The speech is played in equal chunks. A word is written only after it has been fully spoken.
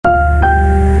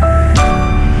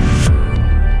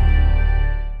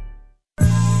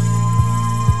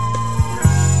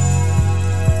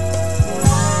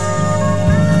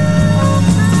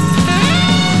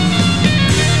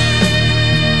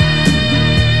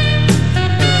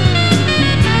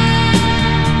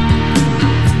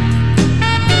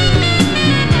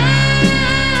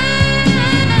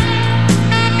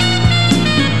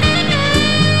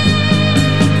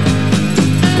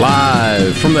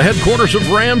from the headquarters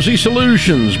of Ramsey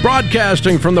Solutions,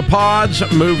 broadcasting from the Pods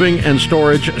Moving and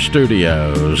Storage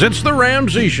Studios. It's The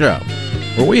Ramsey Show,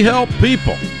 where we help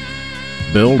people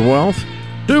build wealth,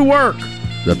 do work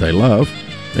that they love,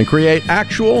 and create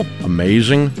actual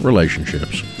amazing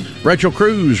relationships. Rachel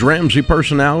Cruz, Ramsey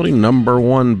personality,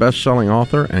 #1 best-selling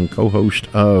author, and co-host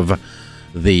of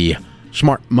the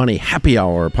Smart Money Happy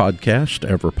Hour podcast,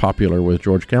 ever popular with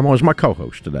George Kamel, is my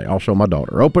co-host today. Also my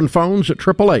daughter. Open phones at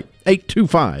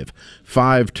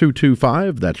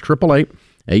 888-825-5225. That's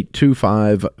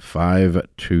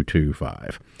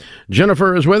 888-825-5225.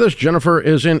 Jennifer is with us. Jennifer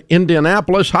is in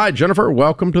Indianapolis. Hi, Jennifer.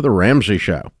 Welcome to the Ramsey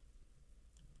Show.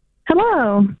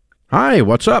 Hello. Hi,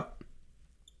 what's up?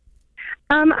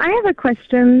 I have a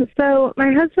question. So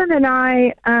my husband and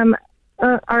I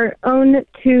own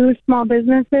two small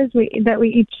businesses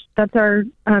that's our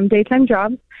daytime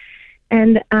jobs.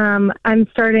 And I'm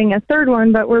starting a third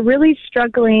one, but we're really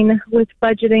struggling with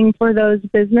budgeting for those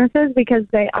businesses because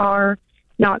they are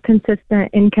not consistent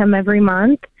income every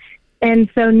month. And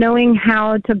so knowing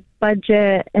how to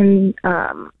budget and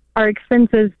our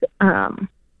expenses,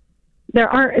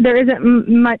 there isn't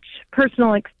much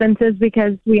personal expenses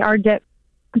because we are debt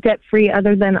free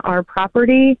other than our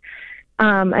property.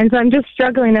 And so I'm just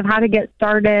struggling of how to get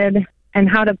started and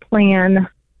how to plan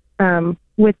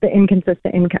with the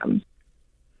inconsistent income.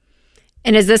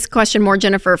 And is this question more,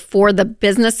 Jennifer, for the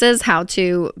businesses, how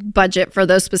to budget for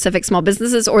those specific small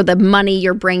businesses, or the money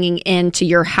you're bringing into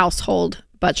your household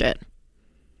budget?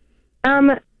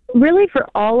 Really for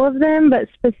all of them, but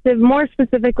more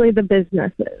specifically the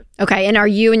businesses. Okay. And are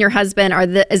you and your husband,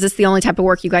 is this the only type of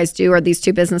work you guys do? Are these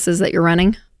two businesses that you're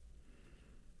running?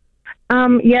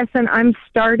 Yes, and I'm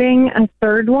starting a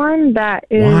third one that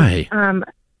is... Why?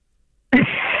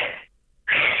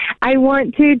 I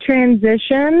want to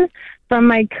transition from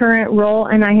my current role,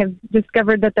 and I have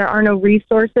discovered that there are no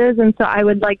resources, and so I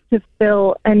would like to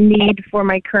fill a need for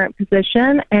my current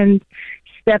position and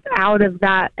step out of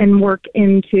that and work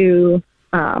into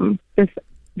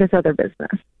this other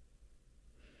business.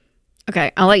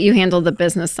 Okay, I'll let you handle the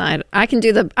business side. I can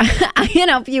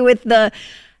help you with the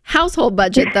household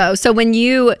budget though. So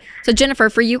Jennifer,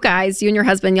 for you guys, you and your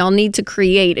husband, y'all need to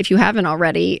create, if you haven't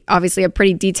already, obviously a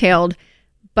pretty detailed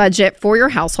budget for your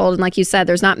household. And like you said,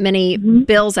 there's not many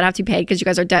bills that have to be paid because you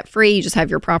guys are debt free. You just have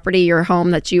your property, your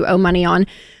home that you owe money on.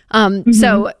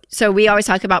 So we always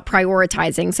talk about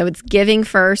prioritizing. So it's giving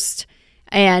first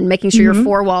and making sure your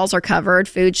four walls are covered: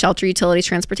 food, shelter, utilities,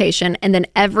 transportation. And then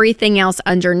everything else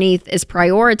underneath is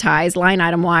prioritized line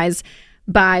item wise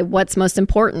by what's most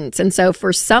important. And so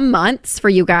for some months for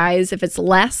you guys, if it's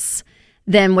less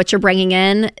than what you're bringing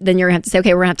in, then you're gonna have to say,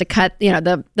 okay, we're gonna have to cut,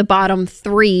 the bottom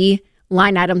three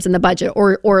line items in the budget,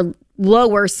 or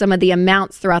lower some of the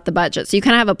amounts throughout the budget. So you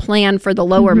kind of have a plan for the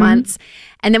lower months.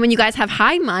 And then when you guys have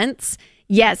high months,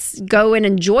 yes, go and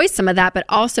enjoy some of that, but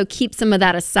also keep some of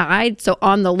that aside. So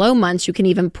on the low months, you can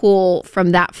even pull from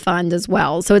that fund as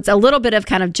well. So it's a little bit of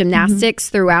kind of gymnastics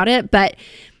throughout it, but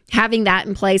having that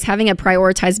in place, having a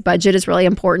prioritized budget is really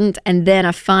important. And then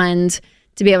a fund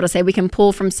to be able to say, we can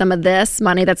pull from some of this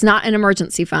money that's not an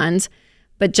emergency fund,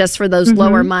 but just for those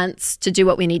lower months to do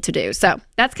what we need to do. So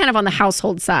that's kind of on the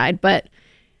household side, but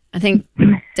I think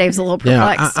Dave's a little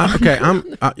perplexed.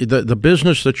 The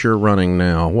business that you're running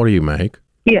now, what do you make?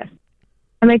 Yes.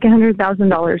 I make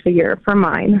 $100,000 a year for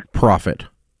mine. Profit?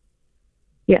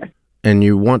 Yes. And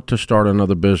you want to start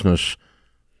another business.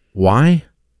 Why?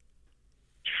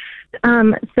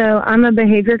 So I'm a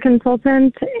behavior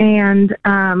consultant, and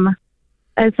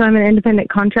so I'm an independent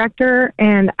contractor,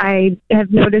 and I have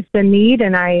noticed a need,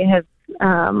 and I have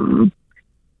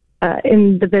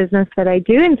in the business that I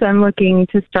do, and so I'm looking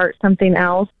to start something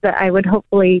else that I would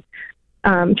hopefully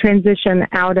transition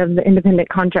out of the independent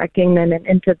contracting and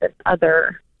into this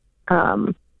other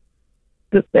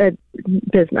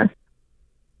business.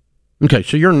 Okay,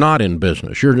 so you're not in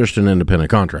business. You're just an independent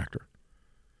contractor.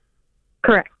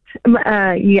 Correct.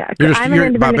 Yeah.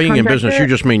 By being in business, you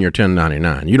just mean you're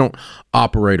 1099. You don't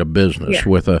operate a business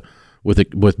with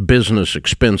business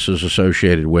expenses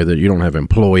associated with it. You don't have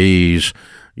employees.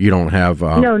 You don't have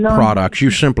products.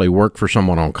 You simply work for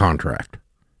someone on contract.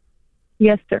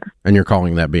 Yes, sir. And you're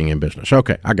calling that being in business.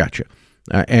 Okay, I got you.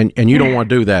 And you don't want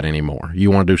to do that anymore.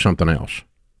 You want to do something else.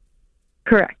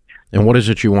 Correct. And what is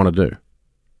it you want to do?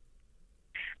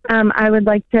 I would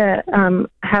like to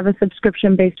have a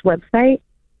subscription-based website.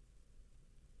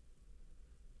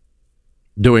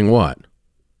 Doing what?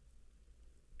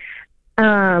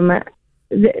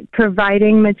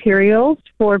 Providing materials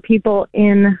for people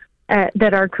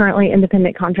that are currently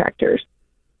independent contractors.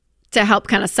 to help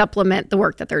kind of supplement the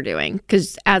work that they're doing.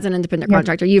 Because as an independent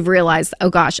contractor, you've realized, oh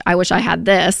gosh, I wish I had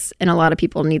this, and a lot of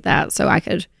people need that, so I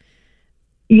could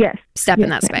step in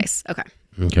that space. Okay.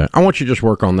 I want you to just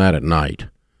work on that at night.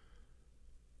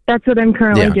 That's what I'm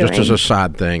currently doing. Just as a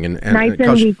side thing. And nights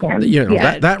and weekends. You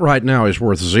know, that right now is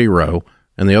worth $0,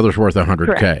 and the other's worth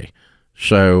 $100K. Correct.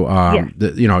 So,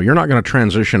 you know, you're not going to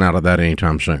transition out of that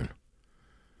anytime soon.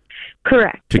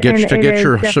 Correct. To get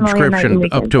your subscription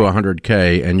up to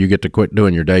 $100K, and you get to quit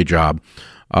doing your day job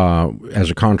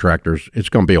as a contractor, it's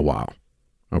going to be a while.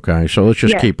 Okay, so let's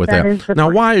just keep with that.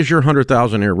 Now, why is your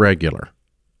 $100,000 irregular?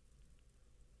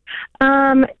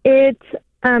 It's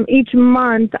each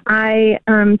month I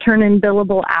turn in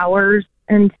billable hours,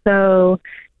 and so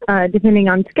depending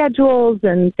on schedules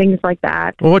and things like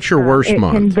that. Well, what's your worst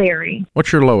month? It can vary.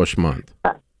 What's your lowest month?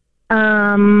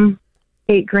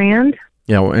 $8,000.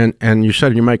 Yeah, well, and you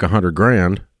said you make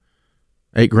 $100,000.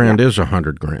 $8,000 is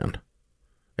 $100,000.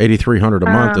 $8,300 a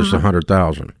month is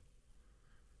 $100,000.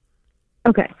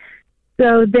 Okay,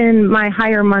 so then my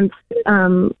higher months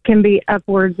can be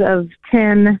upwards of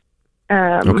 10.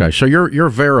 Okay, so your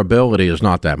variability is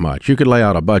not that much. You could lay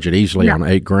out a budget easily on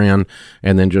 $8,000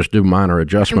 and then just do minor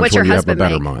adjustments when you have a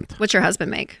better month. What's your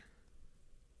husband make?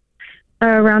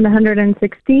 Around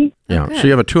 $160. Yeah, so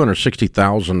you have a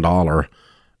 $260,000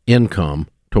 income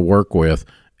to work with,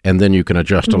 and then you can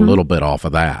adjust a little bit off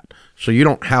of that. So you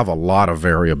don't have a lot of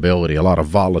variability, a lot of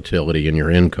volatility in your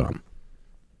income.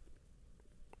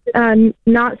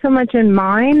 Not so much in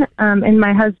mine. In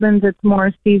my husband's, it's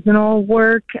more seasonal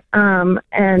work.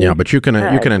 But you can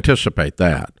anticipate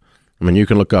that. I mean, you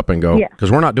can look up and go,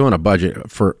 because we're not doing a budget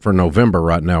for November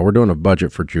right now. We're doing a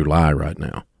budget for July right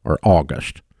now, or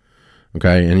August.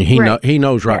 Okay, and he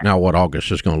knows right now what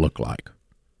August is going to look like.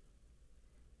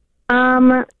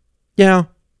 Pretty close.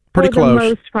 For the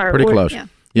most part, pretty close.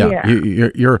 Yeah.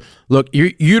 You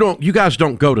guys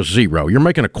don't go to zero. You're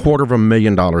making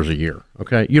 $250,000 a year.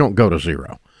 Okay, you don't go to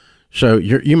zero. So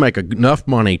you make enough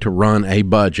money to run a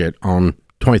budget on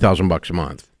 $20,000 a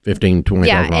month, $20,000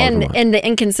 a month. And the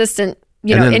inconsistent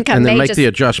income, and then make the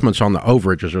adjustments on the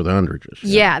overages or the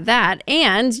underages. That,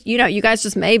 and you guys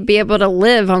just may be able to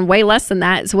live on way less than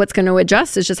that. So what's going to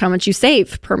adjust is just how much you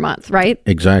save per month, right?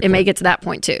 Exactly. It may get to that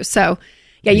point too. So.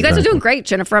 Yeah, you guys are doing great,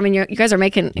 Jennifer. I mean, you guys are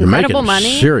making incredible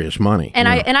money, serious money, and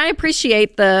I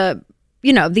appreciate the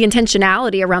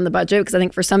intentionality around the budget, because I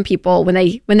think for some people, when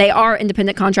they are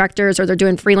independent contractors or they're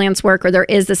doing freelance work or there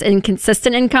is this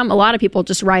inconsistent income, a lot of people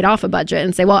just write off a budget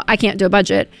and say, "Well, I can't do a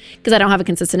budget because I don't have a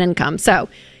consistent income." So,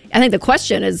 I think the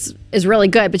question is really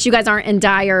good, but you guys aren't in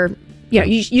dire.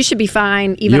 You should be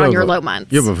fine even on your low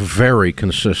months. You have a very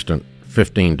consistent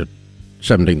 $15,000 to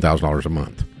 $17,000 a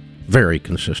month, very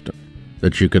consistent.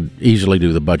 That you could easily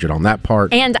do the budget on that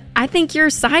part. And I think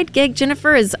your side gig,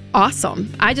 Jennifer, is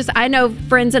awesome. I know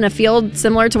friends in a field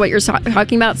similar to what you're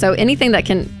talking about. So anything that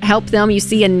can help them, you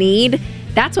see a need,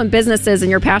 that's when businesses and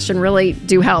your passion really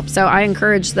do help. So I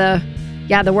encourage the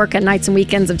work at nights and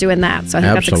weekends of doing that. So I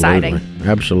think that's exciting.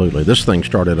 Absolutely. This thing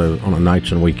started on a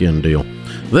nights and weekend deal.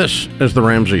 This is The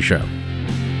Ramsey Show.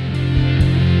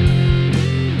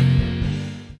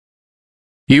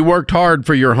 You worked hard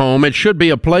for your home. It should be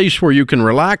a place where you can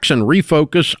relax and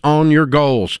refocus on your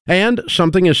goals. And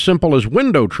something as simple as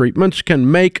window treatments can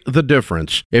make the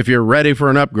difference. If you're ready for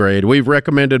an upgrade, we've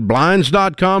recommended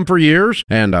Blinds.com for years,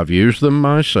 and I've used them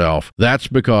myself. That's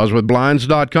because with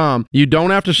Blinds.com, you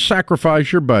don't have to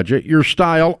sacrifice your budget, your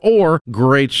style, or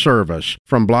great service.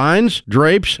 From blinds,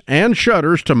 drapes, and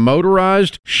shutters to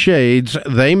motorized shades,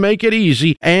 they make it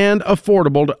easy and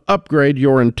affordable to upgrade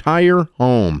your entire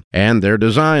home. And their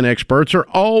design experts are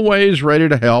always ready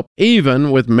to help, even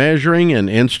with measuring and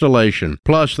installation.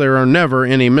 Plus, there are never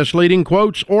any misleading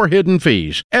quotes or hidden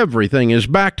fees. Everything is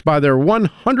backed by their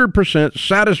 100%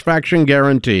 satisfaction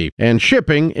guarantee, and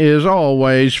shipping is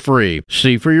always free.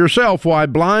 See for yourself why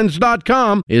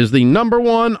Blinds.com is the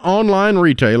 #1 online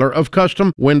retailer of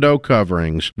custom window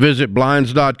coverings. Visit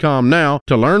Blinds.com now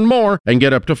to learn more and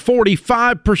get up to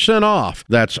 45% off.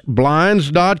 That's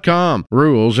Blinds.com.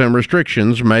 Rules and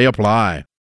restrictions may apply.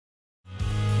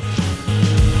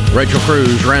 Rachel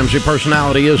Cruz, Ramsey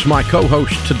Personality, is my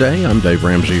co-host today. I'm Dave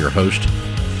Ramsey, your host.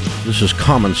 This is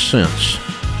common sense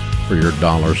for your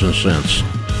dollars and cents,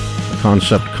 a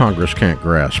concept Congress can't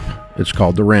grasp. It's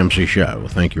called The Ramsey Show.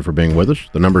 Thank you for being with us.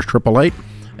 The number's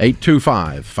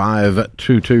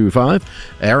 888-825-5225.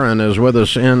 Aaron is with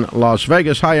us in Las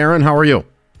Vegas. Hi, Aaron. How are you?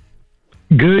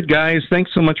 Good, guys.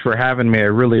 Thanks so much for having me. I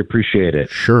really appreciate it.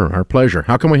 Sure. Our pleasure.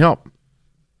 How can we help?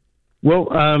 Well,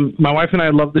 my wife and I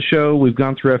love the show. We've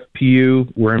gone through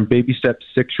FPU. We're in baby step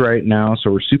 6 right now,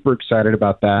 so we're super excited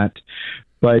about that.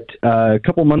 But a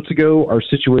couple months ago, our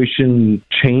situation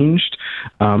changed.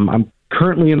 I'm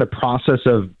currently in the process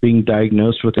of being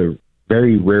diagnosed with a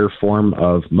very rare form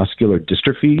of muscular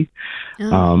dystrophy.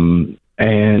 Oh.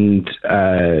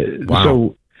 Wow.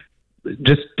 So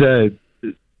just the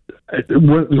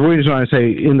reason I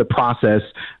say in the process,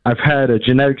 I've had a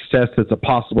genetics test that's a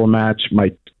possible match.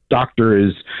 My doctor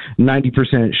is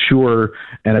 90% sure,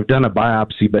 and I've done a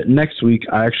biopsy, but next week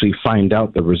I actually find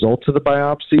out the results of the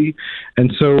biopsy.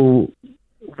 And so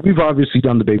we've obviously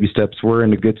done the baby steps. We're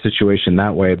in a good situation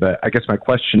that way. But I guess my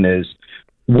question is,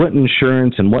 what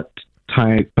insurance and what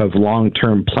type of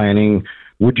long-term planning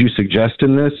would you suggest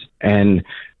in this? And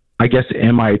I guess,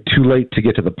 am I too late to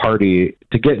get to the party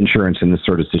to get insurance in this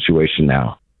sort of situation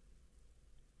now?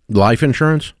 Life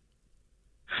insurance?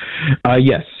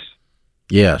 Yes.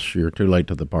 Yes, you're too late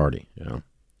to the party. Yeah.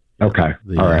 Okay.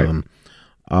 All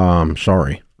right.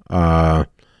 Sorry. And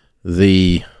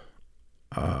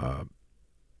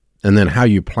then how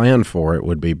you plan for it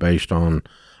would be based on.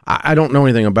 I don't know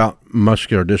anything about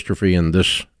muscular dystrophy in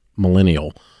this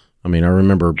millennial. I mean, I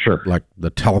remember like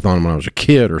the telethon when I was a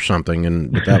kid or something,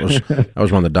 but that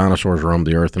was when the dinosaurs roamed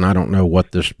the earth, and I don't know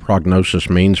what this prognosis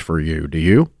means for you. Do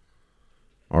you?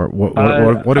 Or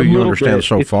what do you understand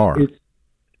so far?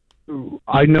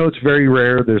 I know it's very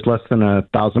rare. There's less than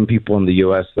 1,000 people in the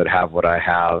U.S. that have what I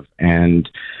have, and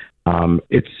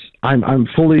I'm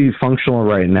fully functional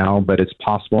right now, but it's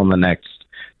possible in the next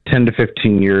 10 to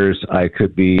 15 years I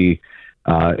could be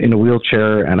in a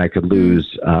wheelchair and I could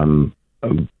lose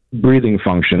breathing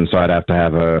function, so I'd have to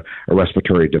have a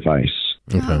respiratory device.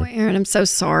 Okay. Oh, Aaron, I'm so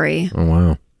sorry. Oh,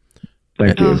 wow.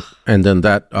 Thank you. And then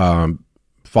that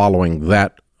following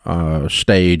that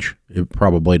stage, it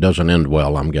probably doesn't end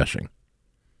well, I'm guessing.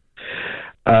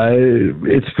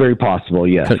 It's very possible,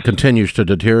 yes. Continues to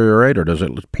deteriorate, or does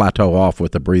it plateau off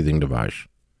with the breathing device?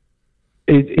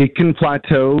 It can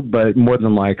plateau, but more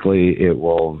than likely it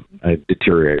will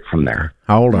deteriorate from there.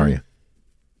 How old are you?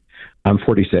 I'm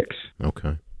 46.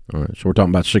 Okay. All right. So we're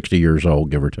talking about 60 years old,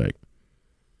 give or take.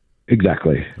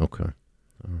 Exactly. Okay.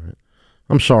 All right.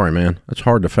 I'm sorry, man. It's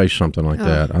hard to face something like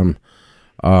that.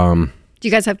 Do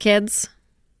you guys have kids?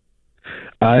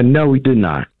 No, we did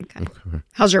not. Okay.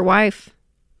 How's your wife?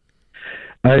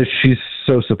 She's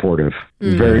so supportive.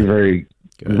 Very, very,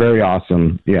 very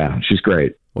awesome. Yeah, she's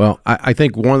great. Well, I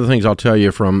think one of the things I'll tell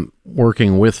you from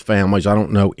working with families, I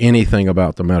don't know anything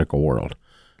about the medical world,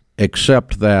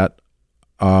 except that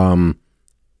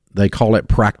they call it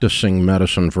practicing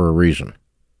medicine for a reason.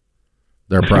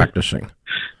 They're practicing.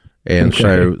 And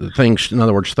so things, in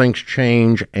other words, things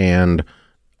change, and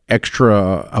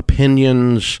extra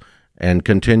opinions and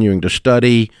continuing to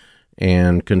study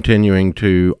and continuing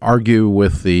to argue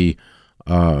with the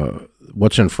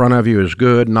what's in front of you is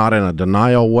good, not in a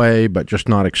denial way, but just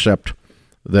not accept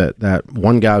that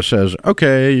one guy says,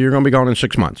 okay, you're going to be gone in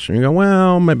 6 months. And you go,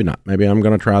 well, maybe not. Maybe I'm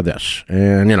going to try this,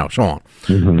 and so on.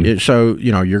 Mm-hmm. So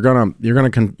you're going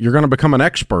to become an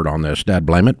expert on this, dad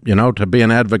blame it, to be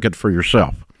an advocate for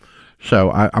yourself.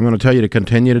 So I'm going to tell you to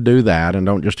continue to do that, and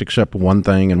don't just accept one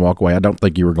thing and walk away. I don't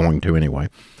think you were going to anyway.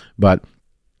 But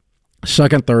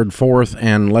second, third, fourth,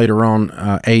 and later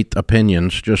on eighth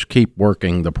opinions, just keep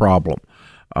working the problem.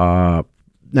 Now,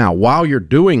 while you're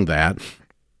doing that,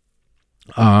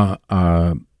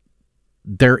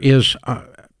 there is,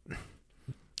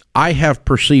 I have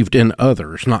perceived in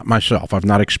others, not myself, I've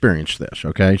not experienced this,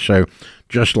 okay? So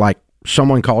just like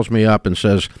someone calls me up and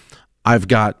says, I've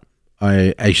got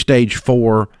a stage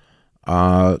 4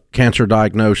 cancer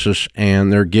diagnosis,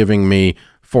 and they're giving me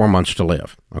 4 months to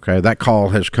live, okay? That call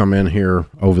has come in here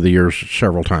over the years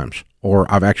several times. Or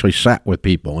I've actually sat with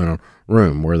people in a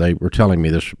room where they were telling me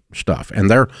this stuff, and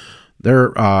they're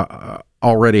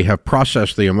already have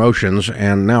processed the emotions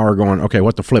and now are going, okay,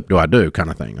 what the flip do I do, kind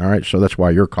of thing. All right, so that's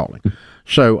why you're calling.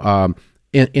 So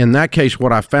in that case,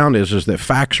 what I found is that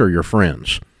facts are your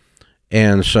friends,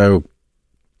 and so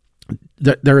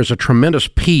there is a tremendous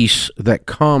peace that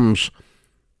comes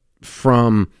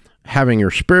from having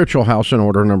your spiritual house in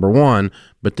order, number one,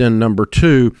 but then number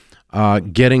two,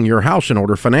 getting your house in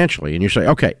order financially. And you say,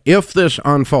 okay, if this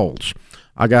unfolds,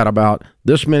 I got about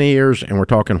this many years, and we're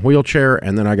talking wheelchair,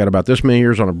 and then I got about this many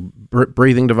years on a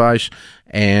breathing device,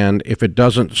 and if it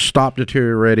doesn't stop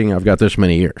deteriorating, I've got this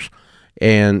many years.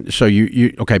 And so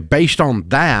you okay, based on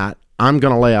that, I'm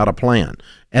going to lay out a plan.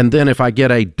 And then if I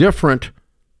get a different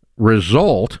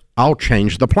result, I'll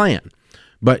change the plan.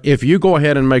 But if you go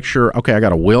ahead and make sure, okay, I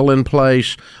got a will in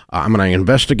place, I'm going to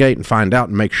investigate and find out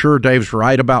and make sure Dave's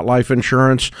right about life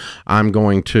insurance, I'm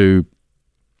going to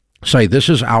say, this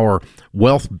is our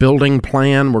wealth building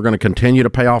plan. We're going to continue to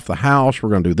pay off the house. We're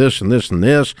going to do this and this and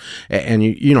this. And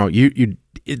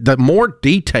the more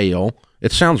detail,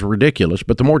 it sounds ridiculous,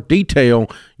 but the more detail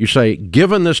you say,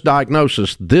 given this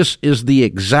diagnosis, this is the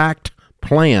exact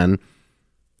plan.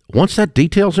 Once that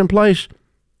detail's in place,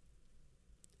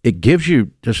 it gives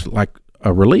you just like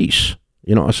a release,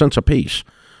 a sense of peace.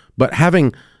 But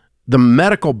having the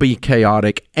medical be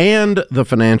chaotic and the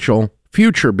financial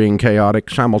future being chaotic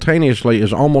simultaneously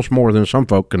is almost more than some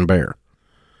folk can bear.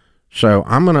 So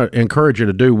I'm going to encourage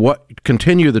you to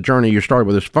continue the journey you started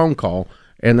with this phone call,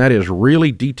 and that is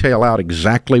really detail out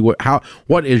exactly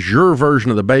what is your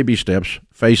version of the baby steps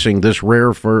facing this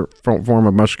rare form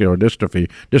of muscular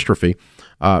dystrophy,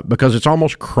 because it's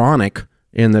almost chronic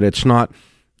in that it's not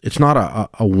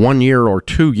a 1 year or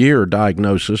 2 year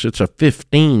diagnosis. It's a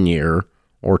 15-year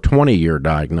or 20-year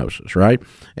diagnosis, right?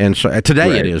 And so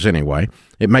today It is anyway.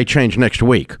 It may change next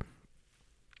week,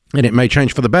 and it may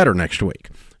change for the better next week.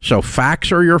 So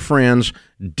facts are your friends.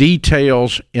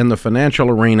 Details in the financial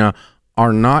arena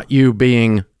are not you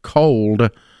being cold.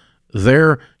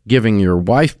 They're giving your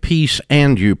wife peace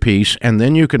and you peace, and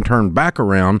then you can turn back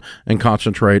around and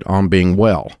concentrate on being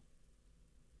well.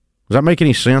 Does that make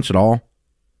any sense at all?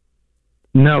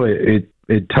 No, it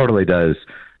totally does.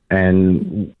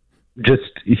 And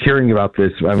just hearing about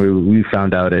this, I mean, we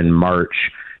found out in March,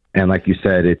 and like you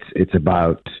said, it's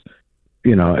about,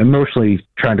 emotionally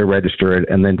trying to register it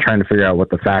and then trying to figure out what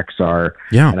the facts are.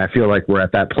 Yeah. And I feel like we're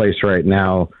at that place right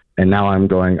now. And now I'm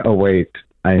going, oh, wait,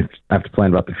 I have to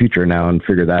plan about the future now and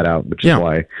figure that out, which is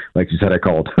why, like you said, I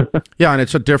called. Yeah. And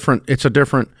it's a different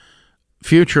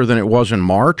future than it was in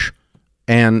March.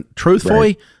 And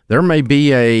truthfully, there may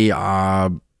be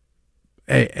a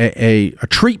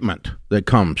treatment that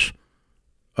comes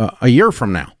a year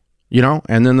from now,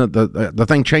 and then the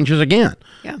thing changes again,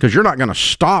 because you're not going to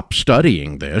stop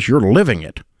studying this. You're living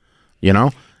it,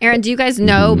 Aaron, do you guys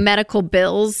know medical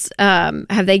bills?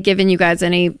 Have they given you guys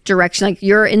any direction? Like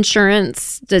your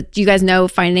insurance, do you guys know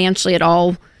financially at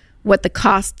all what the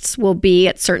costs will be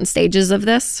at certain stages of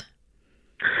this?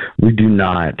 We do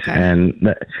not. Okay.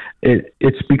 And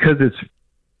it's because it's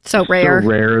so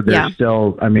rare. There's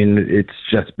still, it's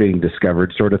just being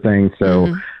discovered sort of thing.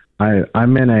 So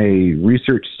I'm in a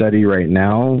research study right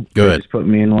now. Good. They just put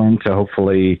me in one to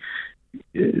hopefully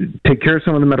take care of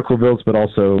some of the medical bills, but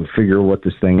also figure what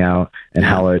this thing out and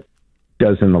how it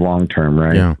does in the long term,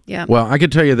 right? Yeah. Well, I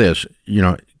could tell you this,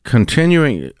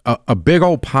 continuing a big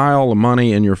old pile of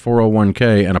money in your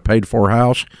 401k and a paid-for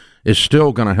house is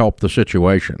still going to help the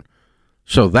situation.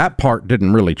 So that part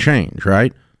didn't really change,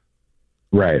 right?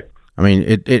 Right. I mean,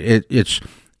 it's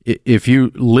if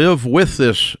you live with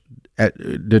this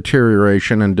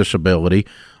deterioration and disability,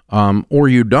 or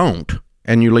you don't,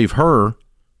 and you leave her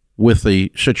with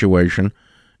the situation,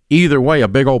 either way, a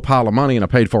big old pile of money in a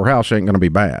paid-for house ain't going to be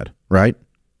bad, right?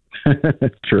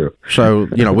 True. So,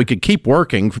 we could keep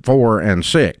working 4 and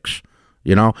 6.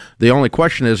 The only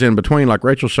question is in between, like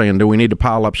Rachel's saying, do we need to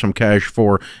pile up some cash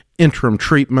for interim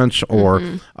treatments or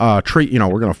we're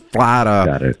going to fly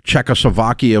to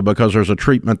Czechoslovakia because there's a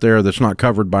treatment there that's not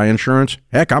covered by insurance?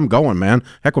 Heck, I'm going, man.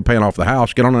 Heck, we're paying off the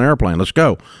house. Get on an airplane. Let's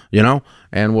go,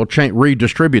 and we'll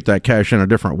redistribute that cash in a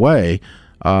different way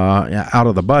out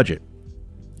of the budget.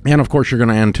 And, of course, you're going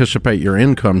to anticipate your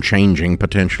income changing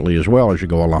potentially as well as you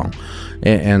go along.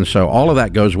 And so all of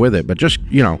that goes with it. But just,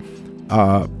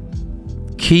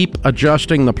 keep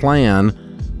adjusting the plan,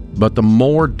 but the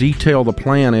more detailed the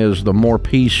plan is, the more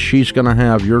peace she's going to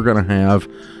have, you're going to have,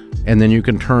 and then you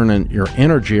can turn your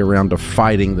energy around to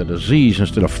fighting the disease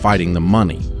instead of fighting the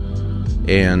money.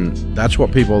 And that's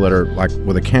what people that are like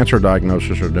with a cancer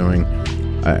diagnosis are doing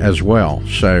as well.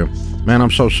 So, man, I'm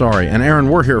so sorry. And Aaron,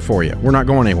 we're here for you. We're not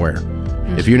going anywhere.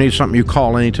 If you need something, you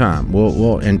call anytime.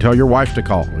 We'll and tell your wife to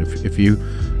call if you,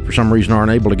 for some reason,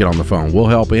 aren't able to get on the phone. We'll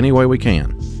help any way we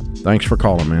can. Thanks for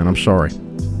calling, man. I'm sorry.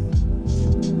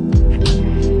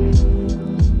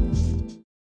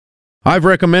 I've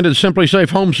recommended Simply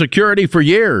Safe Home Security for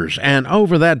years, and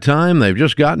over that time, they've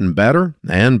just gotten better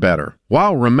and better,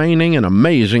 while remaining an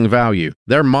amazing value.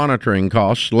 Their monitoring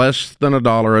costs less than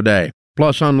 $1 a day.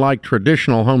 Plus, unlike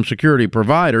traditional home security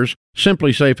providers,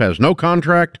 Simply Safe has no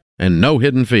contract and no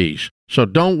hidden fees. So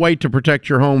don't wait to protect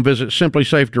your home. Visit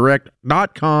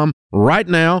simplysafedirect.com right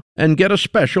now and get a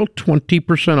special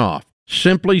 20% off.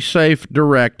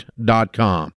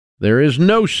 simplysafedirect.com. There is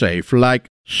no safe like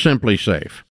Simply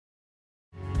Safe.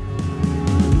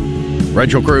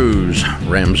 Rachel Cruz,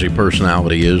 Ramsey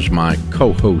Personality, is my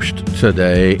co-host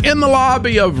today in the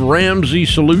lobby of Ramsey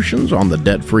Solutions on the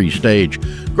debt-free stage.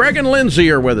 Greg and Lindsay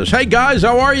are with us. Hey, guys,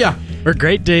 how are you? We're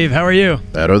great, Dave. How are you?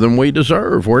 Better than we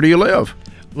deserve. Where do you live?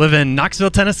 Live in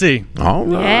Knoxville, Tennessee. All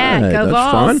right. Yeah, go That's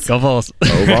Vols. fun. Go Vols.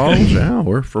 Go Vols. Yeah,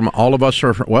 we're from, all of us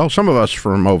are, some of us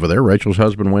from over there. Rachel's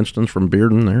husband, Winston's from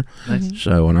Bearden there. Nice.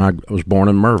 So, and I was born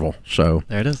in Merville. So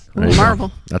There it is. there you go.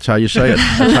 Marvel. That's how you say it.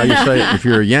 That's how you say it. If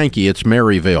you're a Yankee, it's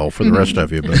Maryville for the rest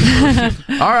of you. But,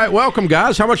 all right, welcome,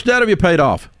 guys. How much debt have you paid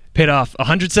off? Paid off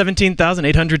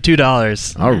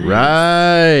 $117,802. All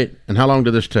right. And how long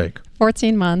did this take?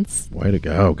 14 months. Way to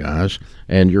go, guys.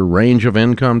 And your range of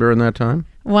income during that time?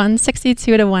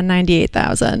 162 to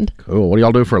 198,000. Cool. What do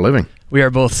y'all do for a living? We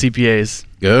are both CPAs.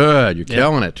 Good. You're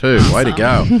killing it, too. Way to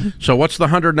go. So what's the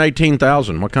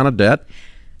 $118,000? What kind of debt?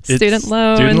 Student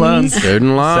loans. Student loans.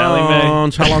 Student Sally Mae.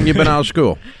 loans. How long you been out of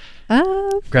school?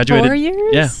 Graduated. 4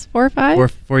 years? Yeah. 4 or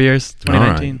 5? 4 years,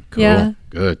 2019. All right. Cool. Yeah.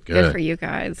 Good. Good for you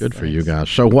guys. Good for you guys.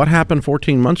 So what happened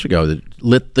 14 months ago that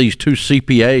lit these two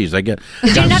CPAs? They got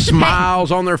have to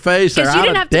smiles on their face. They're Because you out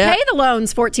didn't of have to debt. pay the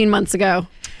loans 14 months ago.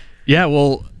 Yeah,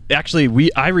 well, actually,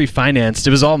 I refinanced. It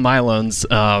was all my loans.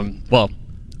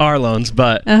 Our loans,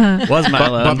 but was my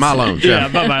loans. But my loans, yeah.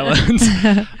 But my loans.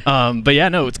 But yeah,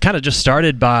 no, it's kind of just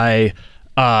started by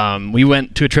we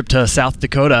went to a trip to South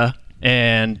Dakota,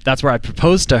 and that's where I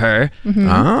proposed to her. Oh. And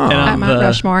At Mount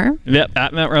Rushmore. Yep,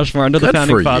 at Mount Rushmore under the Good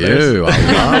founding for fathers. you.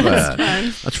 I love that.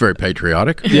 That's very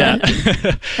patriotic. Yeah.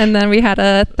 And then we had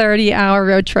a 30-hour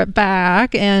road trip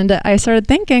back, and I started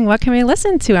thinking, what can we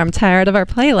listen to? I'm tired of our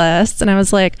playlists. And I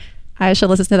was like, I should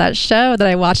listen to that show that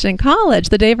I watched in college,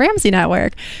 the Dave Ramsey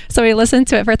Network. So we listened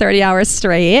to it for 30 hours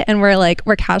straight, and we're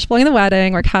cash flowing the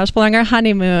wedding, we're cash flowing our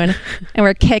honeymoon, and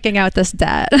we're kicking out this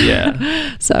debt.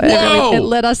 Yeah. So Whoa! it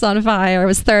lit us on fire. It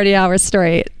was 30 hours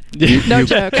straight. No You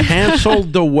joke.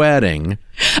 canceled the wedding.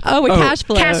 Oh, we cash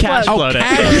flowed. Cash Cash flow. flowed it.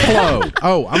 Cash flow.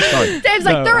 Oh, I'm sorry. Dave's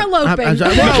like, they're eloping.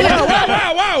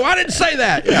 Whoa, I didn't say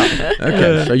that. Yeah.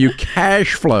 Okay, so you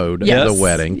cash flowed Yes. the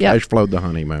wedding, Yep. cash flowed the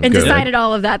honeymoon. And Good. decided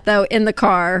all of that, though, in the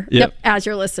car Yep. as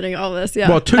you're listening to all this. Yeah.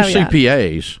 Well, two Oh, yeah.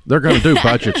 CPAs, they're going to do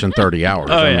budgets in 30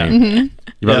 hours. Oh, yeah.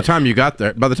 By the time you got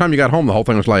there, by the time you got home, the whole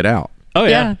thing was laid out. Oh,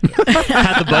 yeah.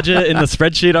 Had the budget in the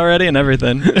spreadsheet already and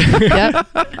everything. Yep.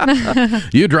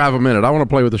 You drive a minute. I want to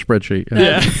play with the spreadsheet.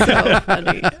 Yeah. so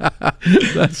funny.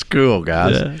 That's cool,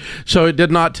 guys. Yeah. So it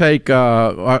did not take,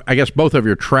 I guess both of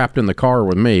you are trapped in the car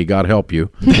with me, God help you.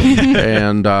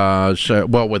 And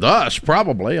well, with us,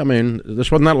 probably. I mean,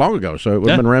 this wasn't that long ago, so it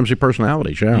would have been Ramsey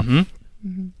Personalities, yeah.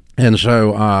 Mm-hmm. And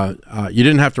so you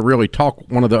didn't have to really talk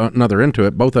one another into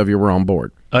it. Both of you were on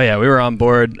board. Oh, yeah, we were on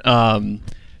board.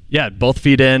 Yeah, both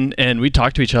feet in, and we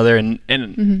talked to each other, and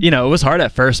you know, it was hard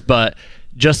at first, but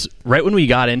just right when we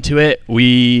got into it,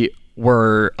 we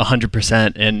were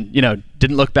 100% and, you know,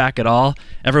 didn't look back at all.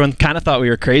 Everyone kind of thought we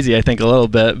were crazy, I think, a little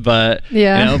bit, but,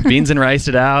 Yeah. you know, beans and rice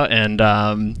it out, and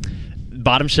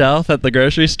bottom shelf at the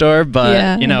grocery store, but,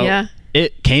 Yeah. you know, Yeah.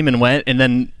 it came and went, and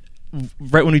then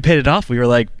right when we paid it off, we were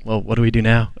like, well, what do we do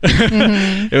now?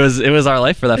 It was our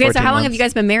life for that 14 Okay, so how long have months. you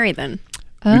guys been married then?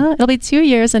 It'll be 2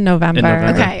 years in November. In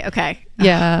November. Okay.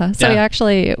 Yeah. So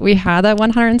Yeah. we had that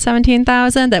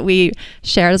 117,000 that we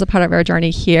shared as a part of our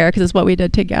journey here because it's what we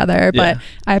did together. Yeah. But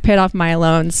I paid off my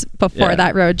loans before Yeah.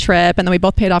 that road trip, and then we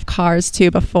both paid off cars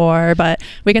too before. But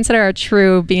we consider a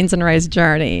true beans and rice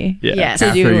journey. Yeah. Yes. To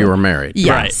After do- you were married.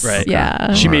 Yes. Right.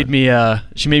 Yeah. She All made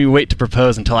me wait to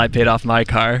propose until I paid off my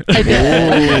car. I did.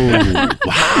 Ooh,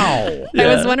 wow. I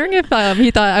was wondering if he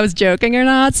thought I was joking or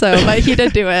not. But he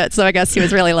did do it. So I guess he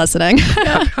was really listening.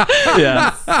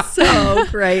 Yeah. So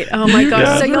great. Oh my gosh.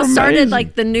 Yeah. So you They're started amazing.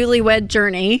 like the newlywed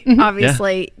journey,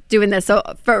 obviously doing this. So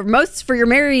for your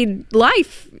married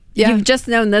life, Yeah. you've just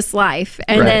known this life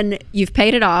and Right. then you've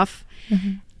paid it off.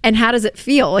 And how does it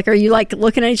feel? Like, are you like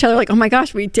looking at each other like, oh my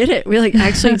gosh, we did it. We like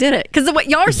actually did it. Because what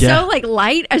y'all are Yeah. so like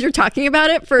light as you're talking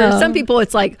about it. For some people,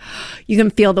 it's like you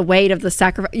can feel the weight of the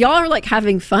sacrifice. Y'all are like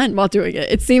having fun while doing it.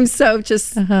 It seems so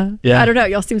just, Yeah. I don't know.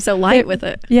 Y'all seem so light with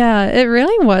it. Yeah, it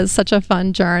really was such a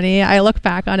fun journey. I look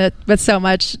back on it with so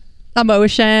much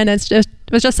emotion. It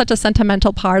was just such a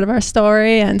sentimental part of our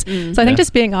story. And so I think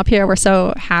just being up here, we're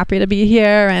so happy to be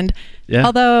here. And Yeah.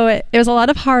 although it was a lot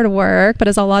of hard work, but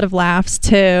it's a lot of laughs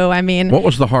too. I mean, What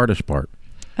was the hardest part?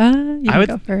 you can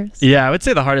go first. Yeah, I would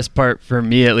say the hardest part for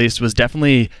me, at least, was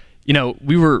definitely, you know,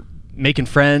 we were making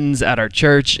friends at our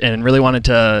church and really wanted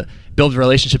to build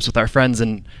relationships with our friends.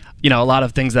 And, you know, a lot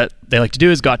of things that they like to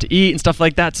do is go out to eat and stuff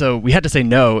like that. So we had to say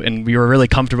no, and we were really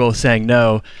comfortable with saying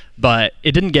no. But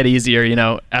it didn't get easier, you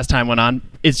know, as time went on.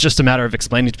 It's just a matter of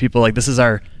explaining to people, like, this is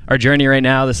our journey right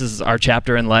now. This is our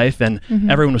chapter in life. And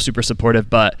everyone was super supportive.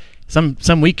 But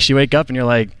some weeks you wake up and you're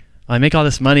like, I make all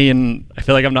this money and I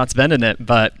feel like I'm not spending it,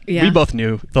 but Yeah. we both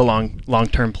knew the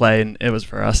long-term play, and it was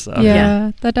for us. So.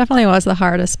 Yeah, that definitely was the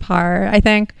hardest part. I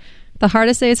think the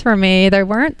hardest days for me, there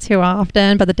weren't too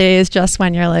often, but the days just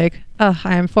when you're like, oh,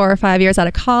 I'm 4 or 5 years out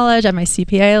of college, I have my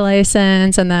CPA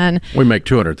license, and then We make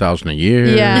 $200,000 a year.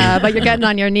 yeah, but you're getting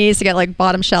on your knees to get like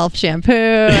bottom shelf shampoo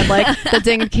and like the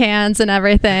dinged cans and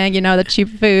everything, the cheap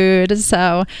food.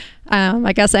 So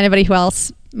I guess anybody who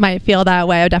else might feel that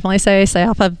way, I would definitely say stay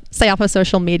off of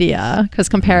social media, because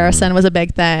comparison was a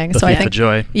big thing. The So I thief of think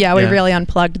joy. we really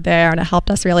unplugged there, and it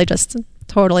helped us really just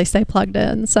totally stay plugged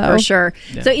in. So For sure.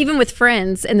 Yeah. So even with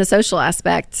friends in the social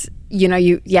aspect,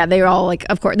 they're all like,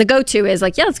 of course, the go-to is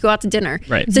like, yeah, let's go out to dinner.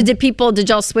 Right. So did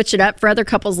y'all switch it up for other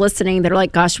couples listening that are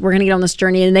like, gosh, we're going to get on this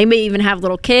journey, and they may even have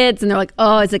little kids and they're like,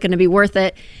 oh, is it going to be worth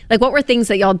it? Like, what were things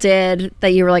that y'all did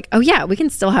that you were like, oh yeah, we can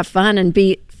still have fun and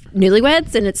be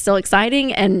newlyweds and it's still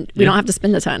exciting and we don't have to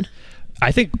spend a ton?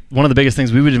 I think one of the biggest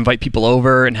things, we would invite people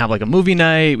over and have like a movie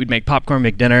night. We'd make popcorn,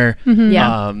 make dinner.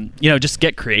 Yeah. Just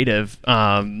get creative.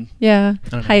 yeah,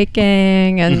 know.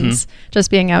 hiking and just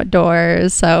being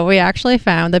outdoors. So we actually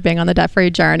found that being on the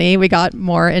debt-free journey, we got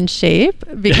more in shape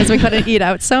because we couldn't eat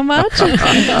out so much. So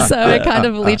it kind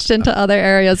of leached into other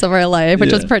areas of our life,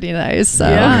 which was pretty nice. So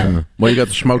Yeah. Well, you got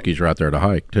the Smokies right there to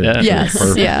hike, too. Yeah. So yes,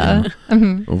 perfect, yeah.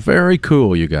 Well, very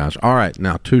cool, you guys. All right,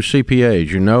 now 2 CPAs.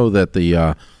 You know that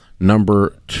the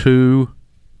number 2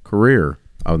 career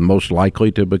most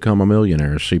likely to become a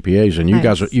millionaire is CPAs, and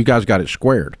Nice. you guys got it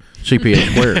squared, CPA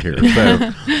squared here.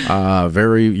 So,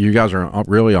 you guys are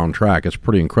really on track. It's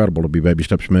pretty incredible to be Baby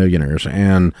Steps millionaires.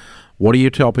 And what do you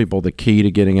tell people the key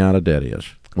to getting out of debt is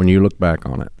when you look back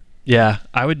on it? Yeah,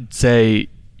 I would say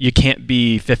you can't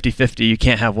be 50-50. You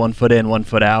can't have one foot in, one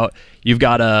foot out. You've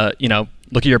got to,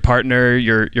 look at your partner,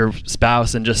 your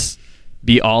spouse, and just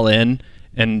be all in.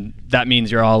 And that means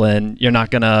you're all in. You're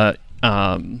not going to,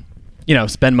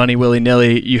 spend money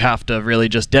willy-nilly. You have to really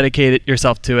just dedicate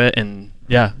yourself to it. And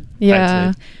Yeah.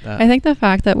 I'd say that. I think the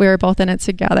fact that we were both in it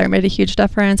together made a huge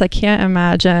difference. I can't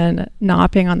imagine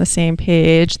not being on the same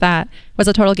page. That was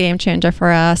a total game changer for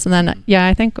us. And then,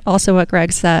 I think also what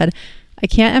Greg said, I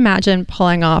can't imagine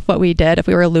pulling off what we did if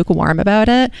we were lukewarm about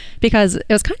it, because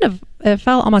it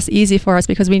felt almost easy for us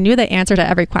because we knew the answer to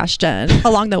every question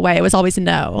along the way. It was always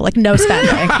no, like no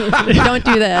spending. Don't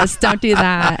do this, don't do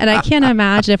that. And I can't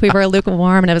imagine if we were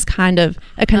lukewarm and it was kind of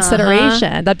a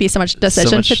consideration. That'd be so much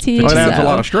decision much fatigue. Well, it adds a So-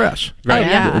 lot of stress. Oh,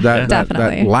 yeah, That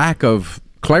definitely. lack of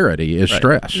clarity is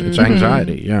stress. It's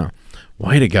anxiety. Yeah.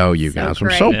 Way to go, you guys.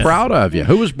 I'm so great. proud of you.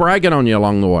 Who was bragging on you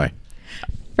along the way?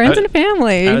 Friends and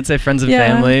family. I would say friends and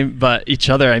family, but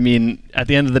each other. I mean, at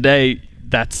the end of the day,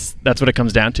 that's what it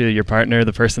comes down to. Your partner,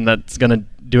 the person that's going to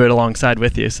do it alongside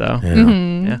with you. So,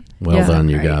 yeah. Well Yeah, done,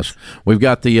 you great. guys. We've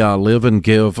got the Live and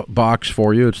Give box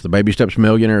for you. It's the Baby Steps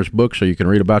Millionaires book, so you can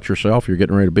read about yourself. You're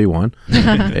getting ready to be one.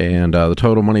 And the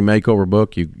Total Money Makeover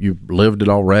book, you lived it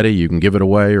already. You can give it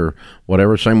away or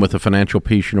whatever. Same with the Financial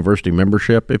Peace University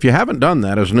membership. If you haven't done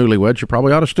that as newlyweds, you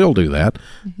probably ought to still do that.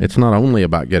 It's not only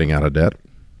about getting out of debt.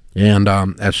 And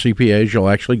as CPAs, you'll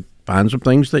actually find some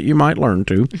things that you might learn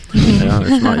too.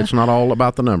 It's not all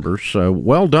about the numbers. So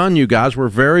well done, you guys. We're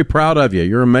very proud of you.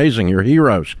 You're amazing. You're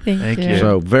heroes. Thank you. you.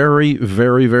 So very,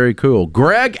 very, very cool.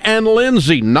 Greg and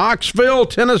Lindsay, Knoxville,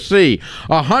 Tennessee,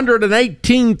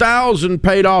 $118,000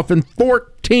 paid off in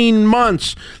 14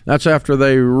 months. That's after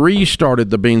they restarted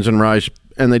the beans and rice,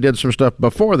 and they did some stuff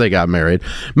before they got married,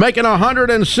 making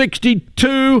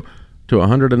 162 to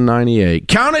 198.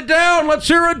 Count it down. Let's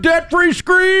hear a debt-free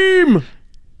scream.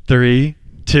 3,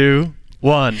 2,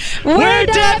 1. We're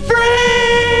debt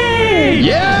free.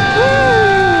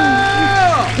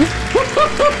 Yeah!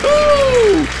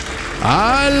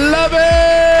 I love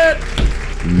it!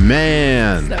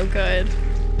 Man, So good.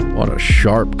 what a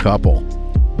sharp couple.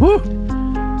 Woo!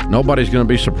 Nobody's going to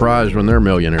be surprised when they're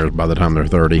millionaires by the time they're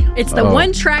 30. It's the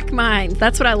one-track mind.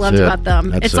 That's what I loved That's it. about them.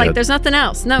 That's It's like it. there's nothing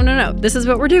else. No. This is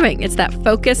what we're doing. It's that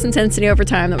focus, intensity over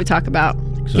time that we talk about.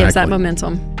 Gives Exactly. that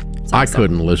momentum. It's I awesome.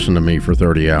 couldn't listen to me for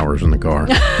 30 hours in the car.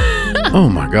 Oh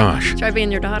my gosh. Try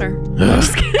being your daughter. Ugh. I'm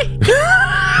just kidding.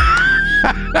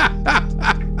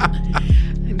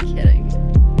 I'm kidding.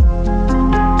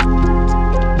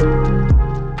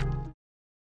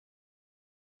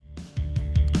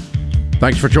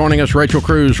 Thanks for joining us. Rachel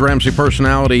Cruz, Ramsey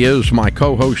Personality, is my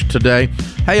co-host today.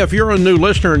 Hey, if you're a new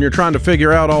listener and you're trying to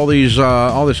figure out all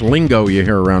this lingo you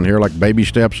hear around here, like baby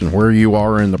steps and where you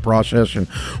are in the process and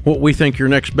what we think your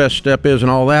next best step is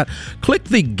and all that, click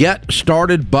the Get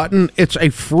Started button. It's a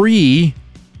free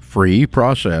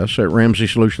process at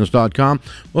RamseySolutions.com.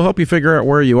 We'll help you figure out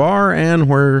where you are and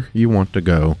where you want to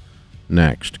go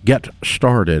next. Get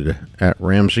started at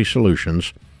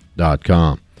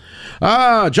RamseySolutions.com.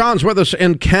 John's with us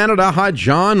in Canada. Hi,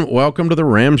 John. Welcome to the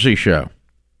Ramsey Show.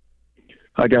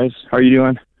 Hi, guys. How are you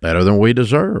doing? Better than we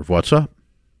deserve. What's up?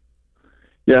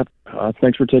 Yeah,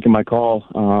 thanks for taking my call.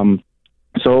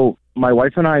 So my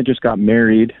wife and I just got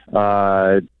married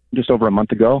just over a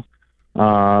month ago.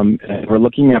 And we're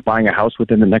looking at buying a house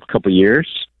within the next couple of years.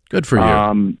 Good for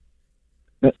you.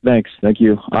 Thanks. Thank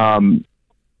you.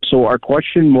 So our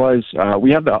question was,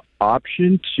 we have the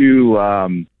option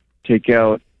to take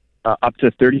out up to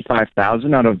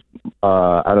 $35,000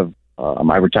 out of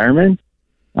my retirement.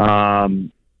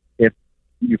 If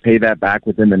you pay that back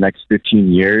within the next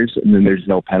 15 years, and then there's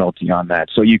no penalty on that.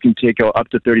 So you can take out up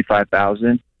to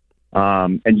 $35,000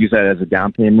 and use that as a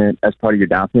down payment, as part of your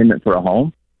down payment for a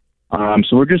home.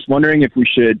 So we're just wondering if we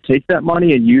should take that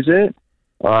money and use it,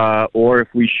 or if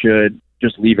we should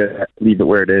just leave it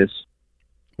where it is.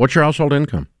 What's your household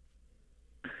income?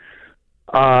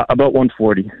 About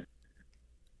 140.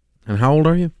 And how old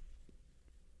are you?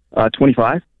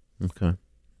 25. Okay.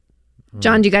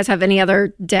 John, do you guys have any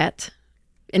other debt?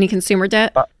 Any consumer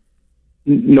debt?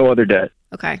 No other debt.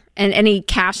 Okay. And any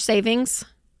cash savings?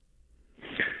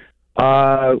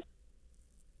 So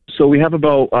we have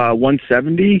about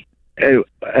 170, and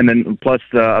then plus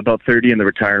about 30 in the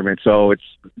retirement. So it's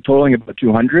totaling about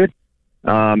 200.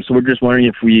 So we're just wondering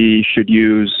if we should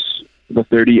use the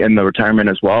 30 in the retirement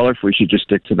as well, or if we should just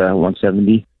stick to the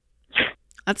 170.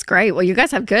 That's great. Well, you guys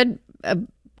have great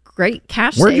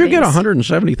cash Where'd savings. you get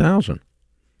 $170,000?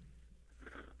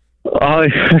 I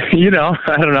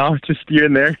don't know. Just here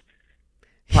and there.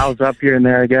 Piles up here and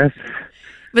there, I guess.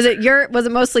 Was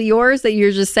it mostly yours that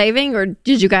you're just saving, or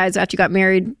did you guys, after you got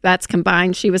married, that's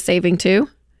combined, she was saving too?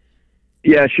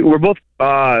 Yeah, we're both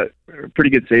pretty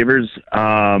good savers.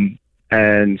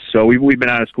 And so we've been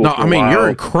out of school for a while. You're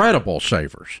incredible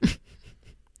savers.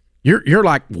 You're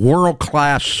like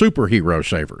world-class superhero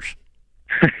savers.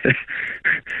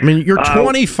 I mean, you're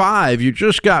 25, you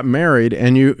just got married,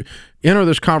 and you enter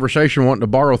this conversation wanting to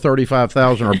borrow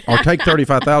 $35,000 or take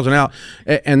 $35,000 out,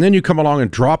 and then you come along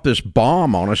and drop this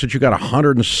bomb on us that you got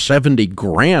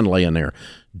 $170,000 laying there.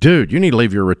 Dude, you need to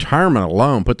leave your retirement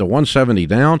alone, put the $170,000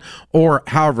 down, or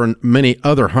however many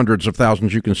other hundreds of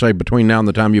thousands you can save between now and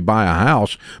the time you buy a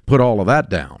house, put all of that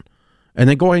down. And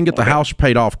then go ahead and get the house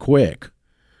paid off quick.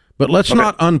 But let's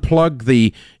not unplug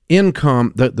the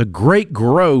income, the great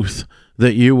growth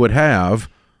that you would have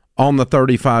on the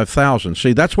 $35,000.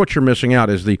 See, that's what you're missing out,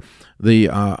 is the money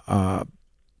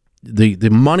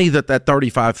that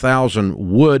 $35,000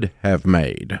 would have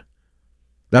made.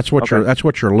 That's what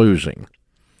you're losing.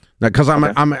 Now, because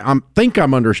I think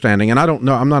I'm understanding, and I don't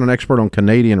know, I'm not an expert on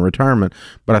Canadian retirement,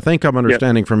 but I think I'm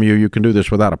understanding from you can do this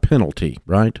without a penalty,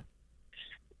 right?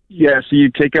 Yeah, so you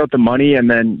take out the money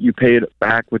and then you pay it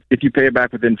back if you pay it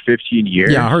back within 15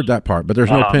 years. Yeah, I heard that part, but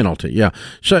there's no penalty. Yeah.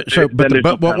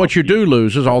 But what you do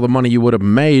lose is all the money you would have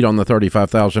made on the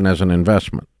 $35,000 as an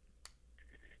investment.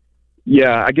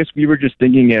 Yeah, I guess we were just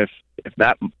thinking if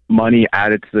that money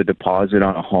added to the deposit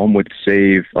on a home would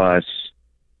save us,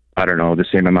 I don't know, the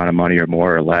same amount of money or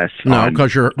more or less. No,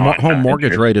 because your home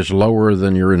mortgage rate is lower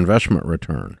than your investment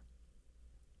return.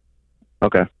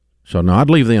 Okay. So, no, I'd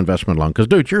leave the investment alone because,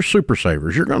 dude, you're super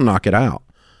savers. You're going to knock it out.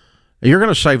 You're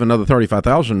going to save another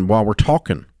 $35,000 while we're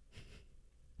talking.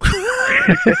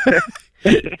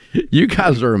 You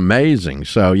guys are amazing.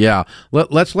 So, yeah,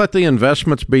 let's let the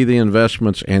investments be the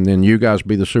investments, and then you guys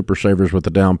be the super savers with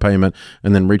the down payment,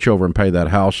 and then reach over and pay that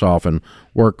house off and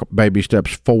work baby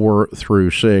steps 4 through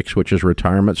 6, which is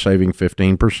retirement, saving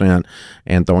 15%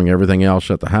 and throwing everything else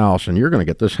at the house, and you're going to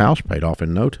get this house paid off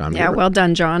in no time. Yeah, well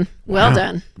done, John. Well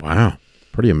done. Wow.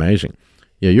 Pretty amazing.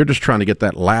 Yeah, you're just trying to get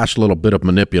that last little bit of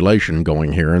manipulation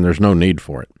going here, and there's no need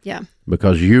for it. Yeah.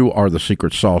 Because you are the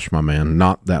secret sauce, my man,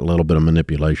 not that little bit of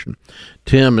manipulation.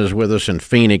 Tim is with us in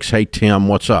Phoenix. Hey, Tim,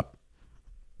 what's up?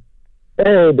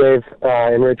 Hey, Dave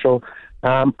and Rachel.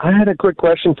 I had a quick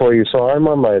question for you. So I'm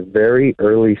on my very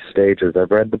early stages. I've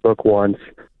read the book once,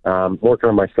 working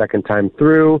on my second time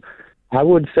through. I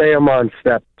would say I'm on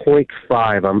step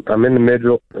 0.5. I'm in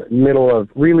the middle of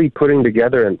really putting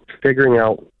together and figuring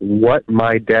out what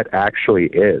my debt actually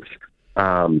is,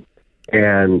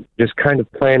 and just kind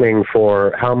of planning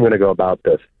for how I'm going to go about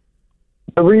this.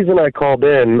 The reason I called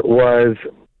in was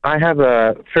I have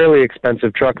a fairly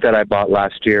expensive truck that I bought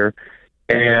last year,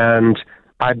 and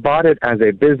I bought it as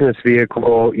a business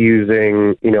vehicle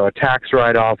using, a tax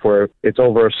write-off where it's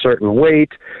over a certain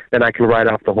weight, and I can write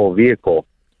off the whole vehicle.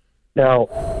 Now,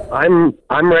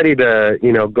 I'm ready to,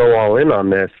 go all in on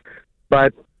this,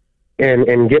 but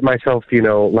and get myself,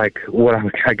 like what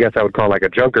I guess I would call like a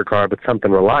junker car, but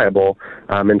something reliable,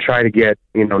 and try to get,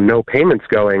 no payments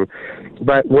going.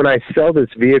 But when I sell this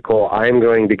vehicle, I'm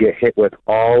going to get hit with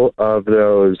all of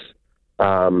those,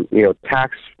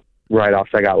 tax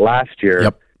write-offs I got last year.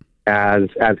 Yep. as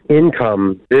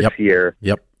income this year.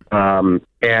 Yep.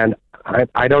 And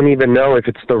I don't even know if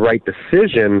it's the right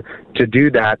decision to do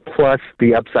that, plus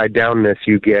the upside downness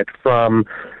you get from,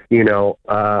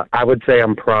 I would say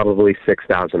I'm probably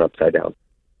 6,000 upside down.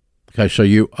 Okay, so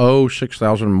you owe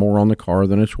 6,000 more on the car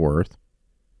than it's worth.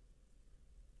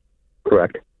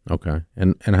 Correct. Okay.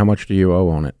 And how much do you owe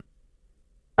on it?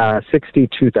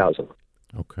 62,000.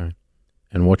 Okay.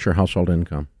 And what's your household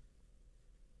income?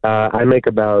 I make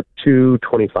about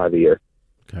 $225 a year.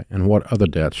 Okay. And what other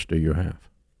debts do you have?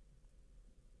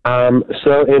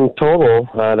 So in total,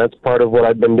 that's part of what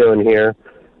I've been doing here.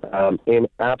 In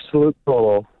absolute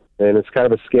total, and it's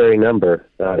kind of a scary number,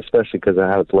 especially because of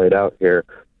how it's laid out here,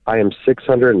 I am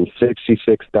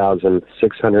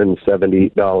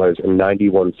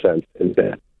 $666,670.91 in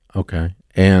debt. Okay.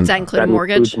 And does that include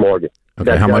mortgage? Includes mortgage.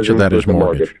 Okay. How much of that is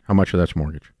mortgage? How much of that's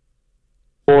mortgage?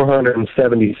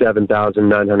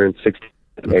 $477,960.81.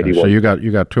 Okay, so you got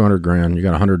 $200,000. You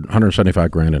got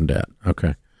 $175,000 in debt.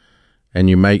 Okay. And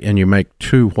you make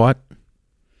two what?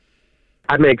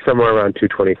 I make somewhere around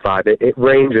 $225. It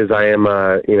ranges. I am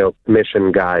a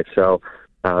commission guy, so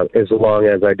as long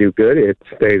as I do good, it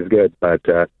stays good. But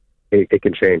it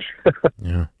can change.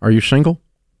 Yeah. Are you single?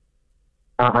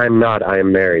 I'm not. I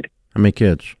am married. How many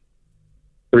kids?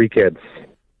 3 kids.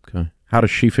 Okay. How does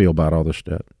she feel about all this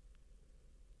debt?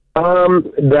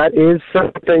 That is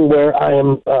something where I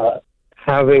am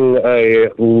having a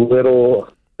little.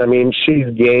 I mean, she's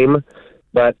game,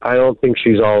 but I don't think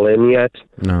she's all in yet.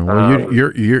 No, well,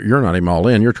 you're not even all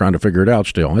in. You're trying to figure it out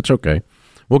still. It's okay.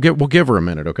 We'll give her a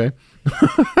minute, okay?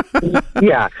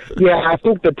 Yeah. I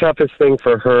think the toughest thing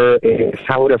for her is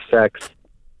how it affects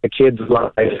the kid's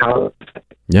life, how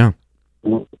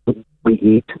we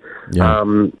eat,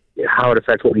 how it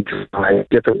affects what we try,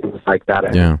 different things like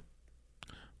that. Yeah.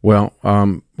 Well,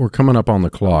 we're coming up on the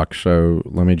clock, so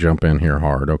let me jump in here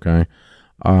hard, okay?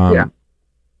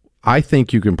 I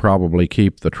think you can probably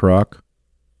keep the truck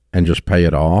and just pay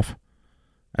it off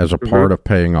as a part of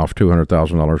paying off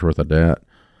 $200,000 worth of debt,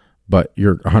 but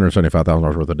you're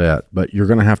 $175,000 worth of debt, but you're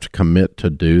going to have to commit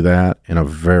to do that in a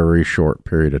very short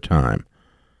period of time.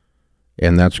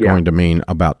 And that's going to mean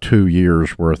about 2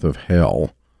 years worth of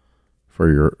hell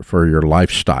for your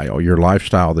lifestyle. Your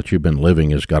lifestyle that you've been living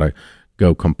has got to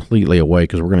go completely away,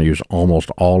 because we're going to use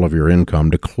almost all of your income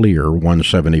to clear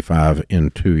 $175,000 in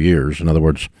 2 years. In other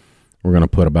words, we're going to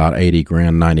put about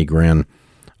 $80,000, $90,000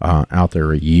 out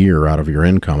there a year out of your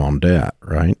income on debt,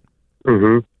 right?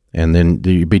 Mm-hmm. And then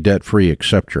you'd be debt free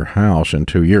except your house in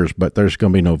 2 years, but there's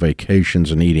going to be no vacations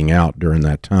and eating out during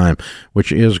that time,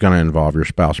 which is going to involve your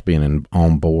spouse being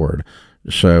on board.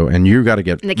 So, and you got to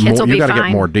get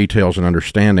more details and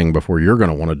understanding before you're going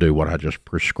to want to do what I just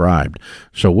prescribed.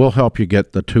 So we'll help you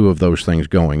get the two of those things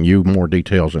going. You more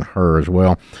details and her as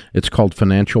well. It's called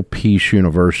Financial Peace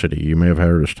University. You may have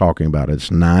heard us talking about it. It's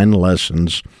 9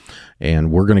 lessons,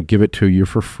 and we're going to give it to you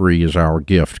for free as our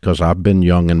gift, because I've been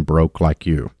young and broke like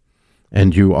you,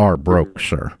 and you are broke,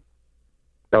 sir.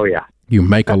 Oh yeah. You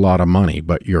make a lot of money,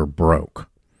 but you're broke.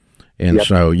 And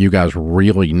so you guys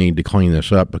really need to clean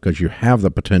this up, because you have the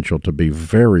potential to be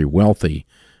very wealthy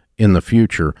in the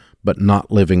future, but not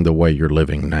living the way you're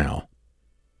living now.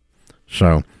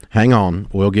 So hang on.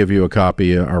 We'll give you a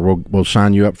copy, or we'll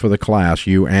sign you up for the class.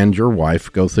 You and your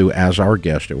wife go through as our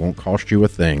guest. It won't cost you a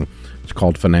thing. It's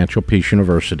called Financial Peace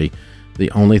University.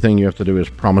 The only thing you have to do is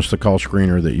promise the call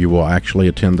screener that you will actually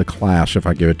attend the class if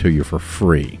I give it to you for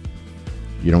free.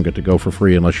 You don't get to go for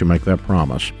free unless you make that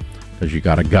promise, because you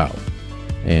got to go.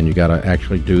 And you got to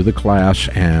actually do the class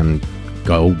and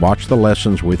go watch the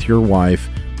lessons with your wife,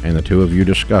 and the two of you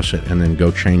discuss it, and then go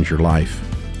change your life.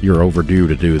 You're overdue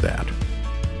to do that.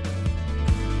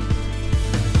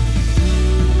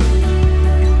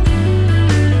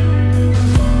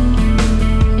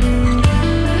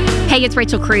 Hey, it's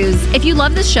Rachel Cruz. If you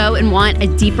love the show and want a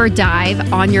deeper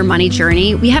dive on your money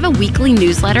journey, we have a weekly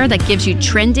newsletter that gives you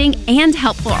trending and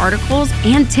helpful articles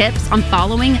and tips on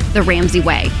following the Ramsey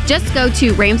Way. Just go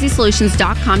to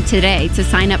RamseySolutions.com today to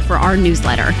sign up for our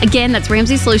newsletter. Again, that's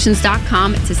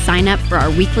RamseySolutions.com to sign up for our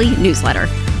weekly newsletter.